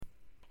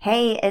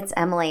Hey, it's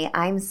Emily.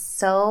 I'm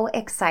so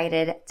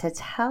excited to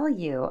tell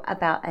you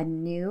about a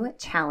new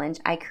challenge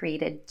I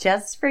created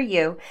just for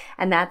you,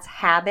 and that's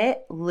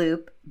Habit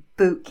Loop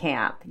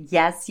Bootcamp.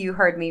 Yes, you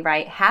heard me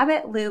right.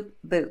 Habit Loop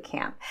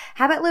Bootcamp.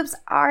 Habit loops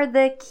are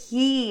the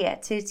key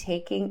to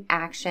taking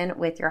action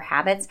with your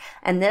habits,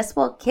 and this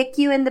will kick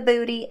you in the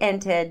booty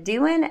into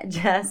doing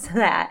just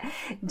that.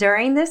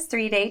 During this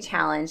 3-day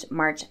challenge,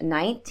 March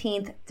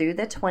 19th through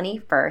the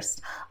 21st,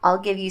 I'll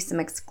give you some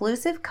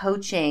exclusive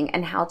coaching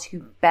and how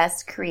to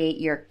best create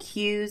your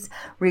cues,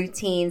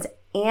 routines,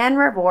 and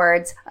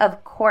rewards,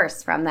 of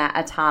course, from that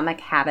Atomic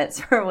Habits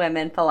for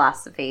Women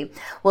philosophy.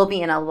 We'll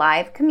be in a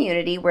live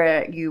community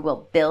where you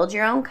will build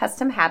your own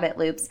custom habit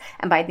loops,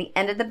 and by the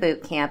end of the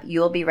boot camp, you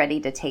will be ready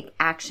to take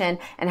action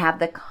and have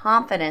the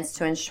confidence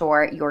to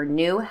ensure your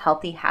new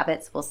healthy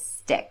habits will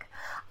stick.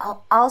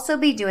 I'll also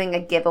be doing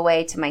a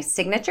giveaway to my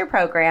signature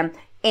program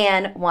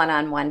and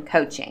one-on-one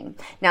coaching.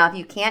 Now, if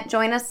you can't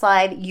join us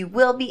live, you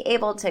will be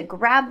able to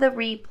grab the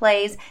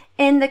replays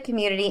in the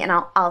community, and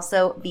I'll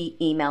also be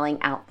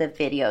emailing out the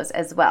videos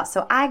as well.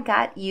 So I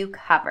got you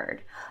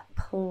covered.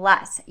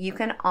 Plus, you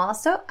can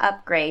also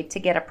upgrade to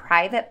get a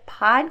private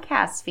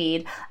podcast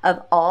feed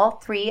of all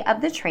 3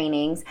 of the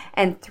trainings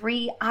and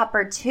 3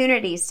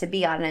 opportunities to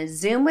be on a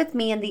Zoom with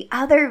me and the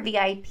other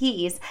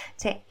VIPs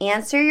to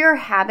answer your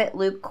habit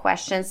loop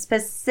questions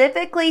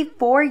specifically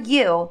for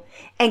you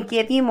and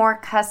give you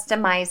more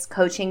customized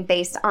coaching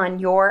based on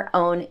your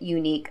own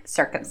unique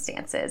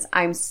circumstances.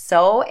 I'm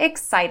so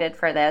excited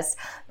for this.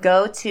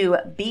 Go to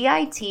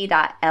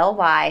bit.ly/habit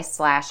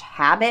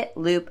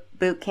loop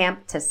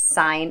bootcamp to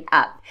sign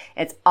up.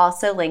 It's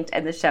also linked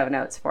in the show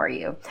notes for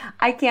you.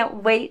 I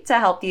can't wait to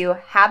help you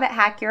habit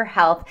hack your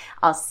health.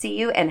 I'll see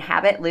you in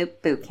Habit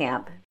Loop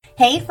Bootcamp.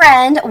 Hey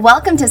friend,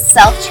 welcome to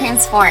Self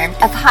Transformed,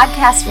 a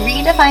podcast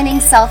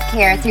redefining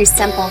self-care through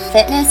simple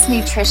fitness,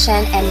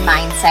 nutrition, and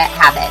mindset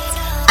habits.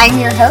 I'm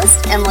your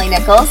host, Emily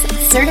Nichols,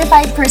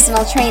 certified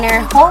personal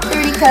trainer,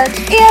 Whole30 coach,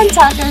 and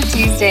Taco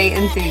Tuesday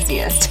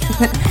enthusiast.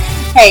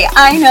 Hey,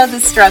 I know the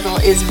struggle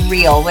is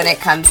real when it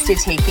comes to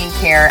taking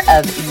care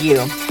of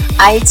you.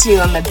 I too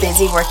am a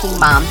busy working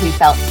mom who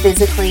felt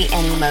physically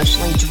and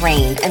emotionally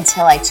drained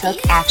until I took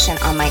action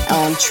on my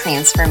own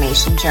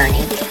transformation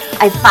journey.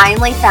 I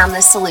finally found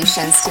the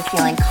solutions to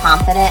feeling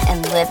confident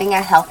and living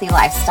a healthy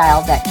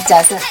lifestyle that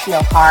doesn't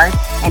feel hard,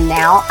 and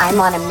now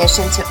I'm on a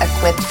mission to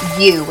equip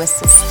you with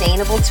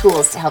sustainable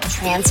tools to help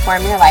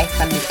transform your life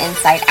from the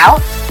inside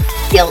out,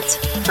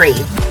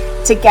 guilt-free.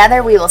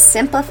 Together, we will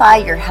simplify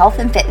your health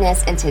and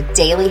fitness into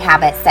daily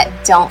habits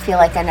that don't feel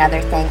like another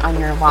thing on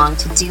your long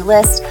to-do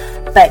list,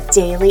 but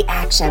daily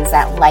actions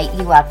that light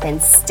you up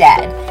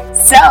instead.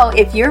 So,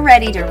 if you're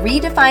ready to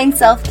redefine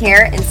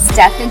self-care and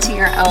step into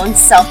your own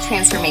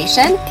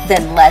self-transformation,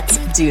 then let's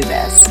do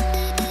this.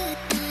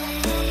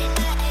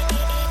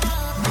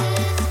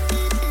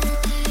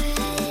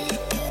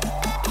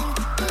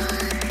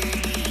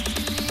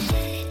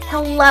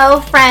 Hello,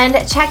 friend.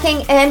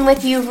 Checking in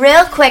with you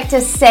real quick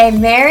to say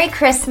Merry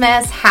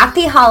Christmas,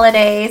 Happy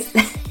Holidays.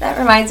 That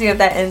reminds me of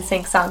that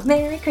NSYNC song,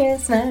 Merry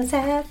Christmas,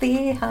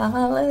 Happy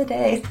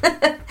Holidays.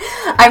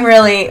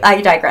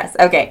 I digress.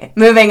 Okay,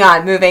 moving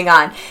on.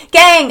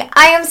 Gang,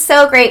 I am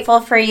so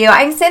grateful for you.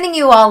 I'm sending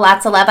you all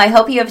lots of love. I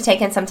hope you have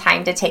taken some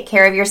time to take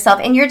care of yourself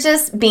and you're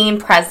just being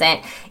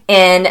present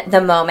in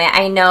the moment.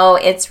 I know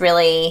it's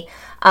really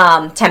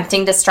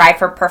tempting to strive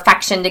for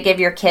perfection to give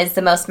your kids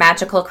the most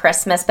magical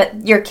Christmas,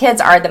 but your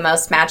kids are the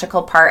most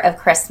magical part of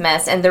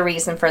Christmas and the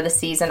reason for the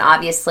season.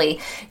 Obviously,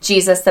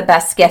 Jesus, the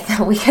best gift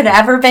that we could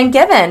ever been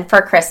given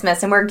for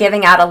Christmas, and we're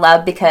giving out of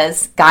love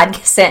because God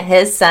sent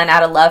his son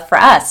out of love for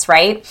us,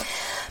 right?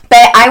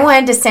 But I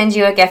wanted to send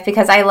you a gift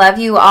because I love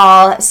you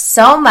all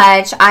so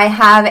much. I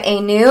have a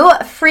new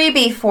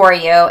freebie for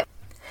you.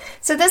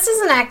 So this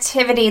is an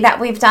activity that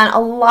we've done a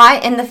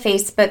lot in the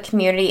Facebook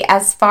community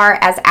as far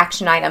as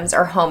action items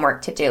or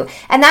homework to do,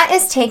 and that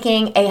is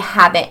taking a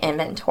habit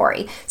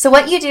inventory. So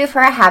what you do for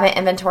a habit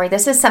inventory,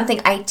 this is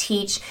something I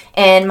teach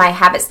in my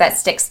Habits That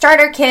Stick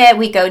starter kit.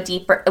 We go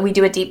deeper, we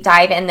do a deep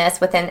dive in this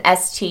within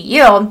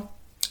STU.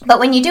 But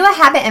when you do a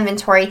habit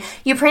inventory,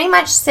 you pretty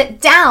much sit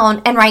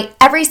down and write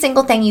every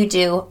single thing you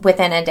do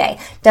within a day.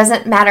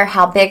 Doesn't matter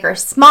how big or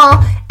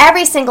small,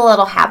 every single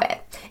little habit.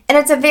 And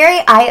it's a very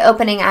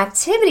eye-opening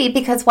activity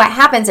because what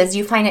happens is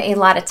you find a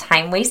lot of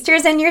time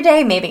wasters in your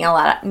day, maybe a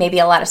lot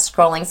of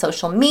scrolling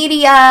social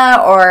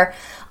media or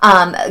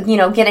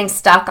getting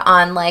stuck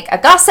on like a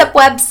gossip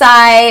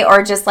website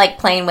or just like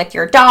playing with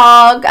your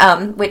dog,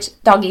 which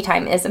doggy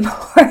time is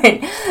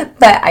important,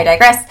 but I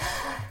digress.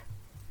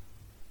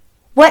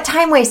 What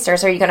time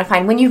wasters are you going to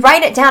find? When you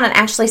write it down and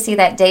actually see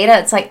that data,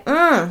 it's like,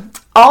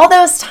 all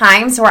those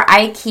times where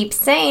I keep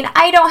saying,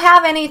 I don't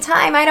have any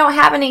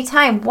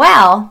time.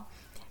 Well,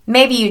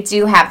 maybe you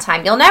do have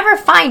time. You'll never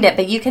find it,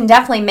 but you can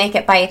definitely make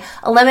it by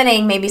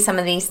eliminating maybe some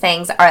of these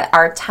things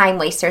are time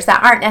wasters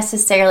that aren't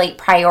necessarily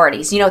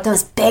priorities. You know,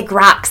 those big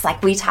rocks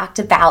like we talked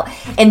about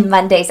in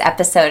Monday's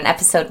episode, in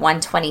episode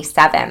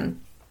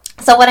 127.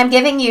 So what I'm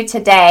giving you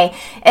today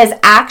is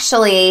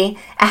actually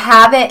a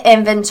habit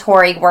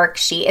inventory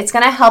worksheet. It's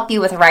going to help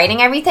you with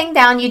writing everything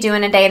down you do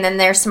in a day, and then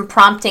there's some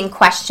prompting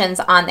questions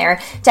on there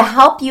to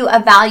help you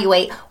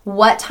evaluate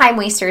what time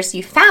wasters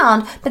you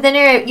found, but then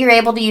you're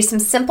able to use some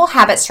simple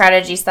habit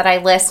strategies that I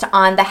list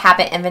on the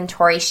habit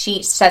inventory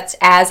sheet, such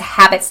as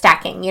habit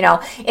stacking.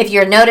 If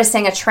you're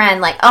noticing a trend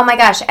like, oh my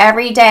gosh,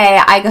 every day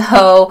I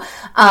go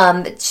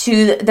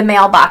to the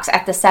mailbox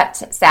at the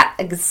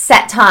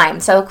set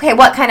time. So, okay,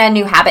 what kind of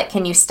new habit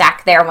can you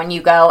stack there when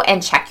you go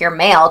and check your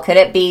mail? Could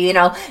it be,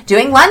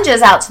 doing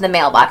lunges out to the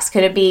mailbox?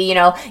 Could it be,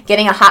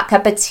 getting a hot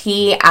cup of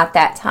tea at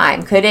that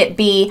time? Could it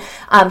be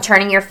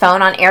turning your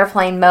phone on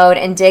airplane mode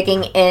and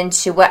digging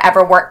into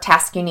whatever work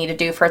task you need to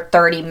do for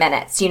 30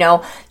 minutes?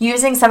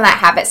 Using some of that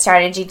habit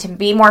strategy to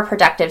be more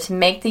productive, to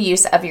make the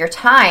use of your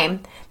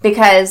time,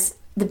 because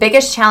the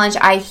biggest challenge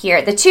I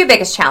hear, the two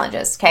biggest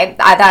challenges, that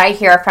I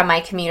hear from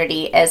my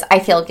community is I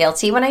feel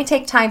guilty when I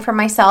take time for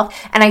myself,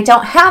 and I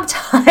don't have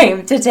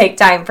time to take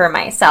time for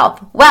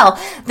myself. Well,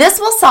 this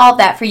will solve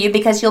that for you,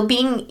 because you'll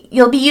be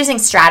using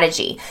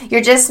strategy.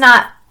 You're just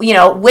not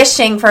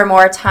wishing for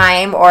more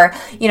time, or,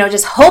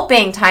 just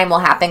hoping time will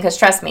happen, because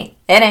trust me,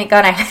 it ain't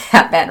gonna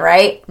happen,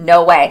 right?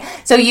 No way.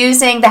 So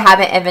using the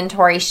habit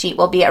inventory sheet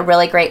will be a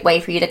really great way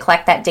for you to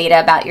collect that data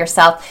about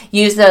yourself.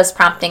 Use those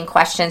prompting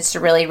questions to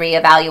really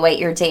reevaluate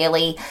your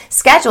daily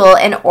schedule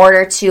in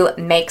order to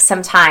make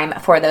some time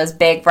for those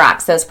big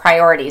rocks, those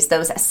priorities,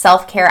 those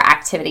self-care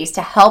activities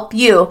to help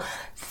you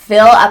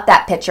fill up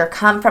that pitcher,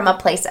 come from a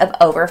place of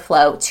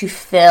overflow to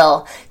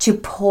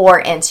pour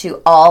into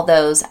all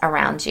those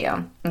around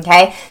you.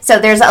 Okay, so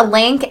there's a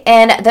link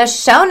in the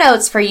show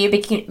notes for you,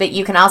 but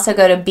you can also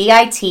go to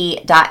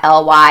bit.ly/habit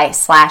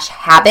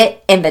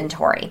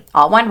inventory,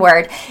 all one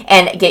word,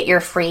 and get your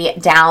free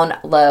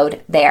download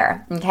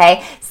there.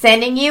 Okay,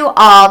 sending you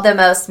all the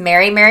most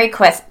Merry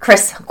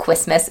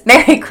Christmas.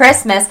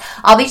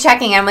 I'll be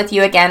checking in with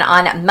you again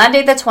on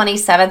Monday the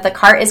 27th. The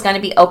cart is going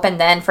to be open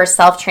then for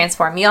Self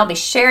Transform You. I'll be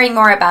sharing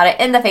more about it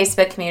in the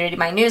Facebook community,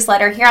 my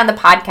newsletter, here on the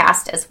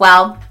podcast as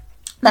well,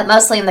 but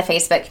mostly in the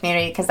Facebook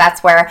community, because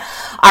that's where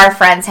our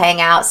friends hang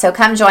out. So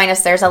come join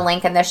us. There's a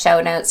link in the show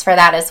notes for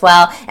that as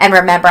well. And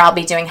remember, I'll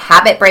be doing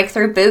Habit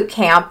Breakthrough Boot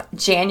Camp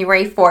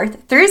January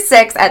 4th through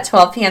 6th at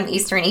 12 p.m.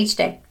 Eastern each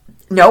day.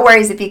 No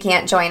worries if you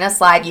can't join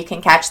us live. You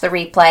can catch the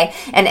replay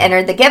and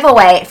enter the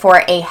giveaway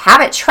for a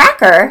habit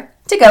tracker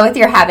to go with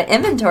your habit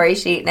inventory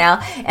sheet now,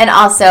 and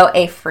also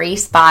a free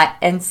spot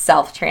in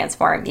Self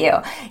Transform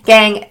You.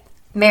 Gang,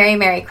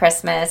 Merry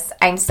Christmas.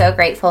 I'm so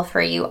grateful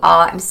for you all.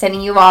 I'm sending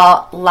you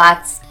all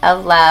lots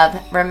of love.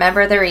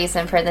 Remember the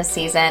reason for this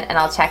season, and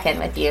I'll check in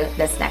with you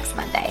this next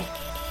Monday.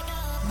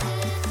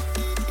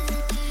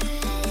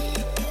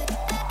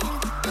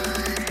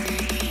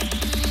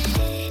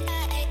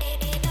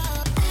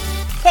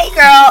 Hey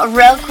girl,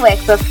 real quick,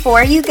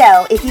 before you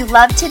go, if you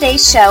love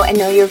today's show and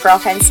know your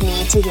girlfriends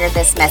need to hear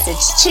this message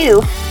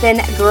too,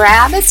 then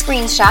grab a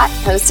screenshot,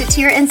 post it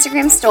to your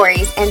Instagram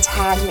stories, and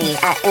tag me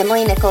at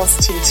Emily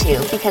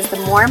Nichols22, because the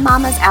more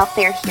mamas out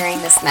there hearing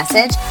this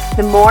message,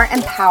 the more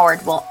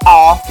empowered we'll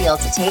all feel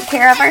to take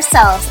care of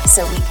ourselves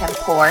so we can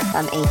pour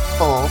from a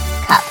full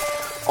cup.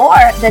 Or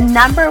the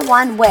number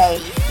one way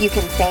you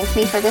can thank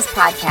me for this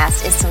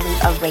podcast is to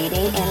leave a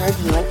rating and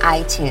review in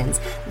iTunes.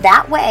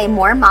 That way,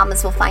 more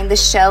mamas will find the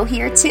show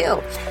here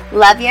too.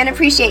 Love you and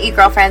appreciate you,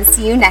 girlfriends.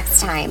 See you next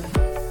time.